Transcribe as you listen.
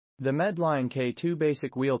The Medline K2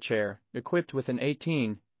 basic wheelchair, equipped with an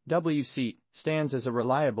 18W seat, stands as a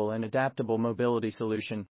reliable and adaptable mobility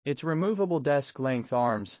solution. Its removable desk-length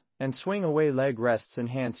arms and swing-away leg rests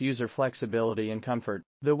enhance user flexibility and comfort.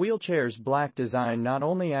 The wheelchair's black design not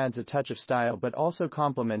only adds a touch of style but also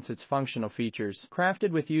complements its functional features.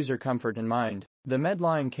 Crafted with user comfort in mind, the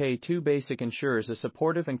Medline K2 Basic ensures a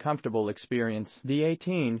supportive and comfortable experience. The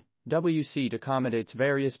 18W seat accommodates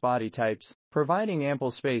various body types, providing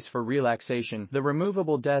ample space for relaxation. The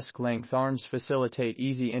removable desk-length arms facilitate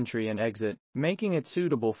easy entry and exit, making it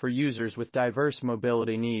suitable for users with diverse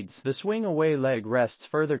mobility needs. The swing-away leg rests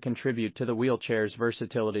further contribute to the wheelchair's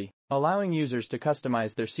versatility, allowing users to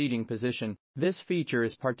customize their seating position. This feature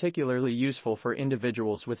is particularly useful for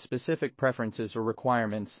individuals with specific preferences or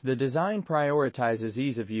requirements. The design prioritizes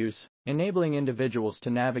ease of use, enabling individuals to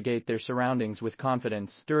navigate their surroundings with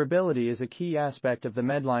confidence. Durability is a key aspect of the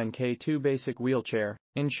Medline K2 Basic wheelchair,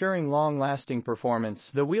 ensuring long-lasting performance.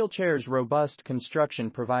 The wheelchair's robust construction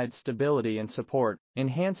provides stability and support,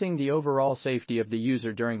 enhancing the overall safety of the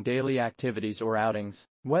user during daily activities or outings.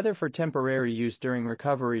 Whether for temporary use during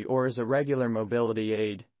recovery or as a regular mobility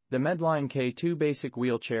aid, the Medline K2 Basic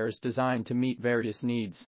wheelchair is designed to meet various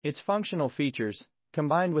needs. Its functional features,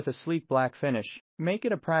 combined with a sleek black finish, make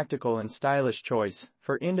it a practical and stylish choice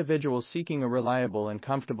for individuals seeking a reliable and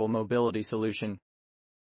comfortable mobility solution.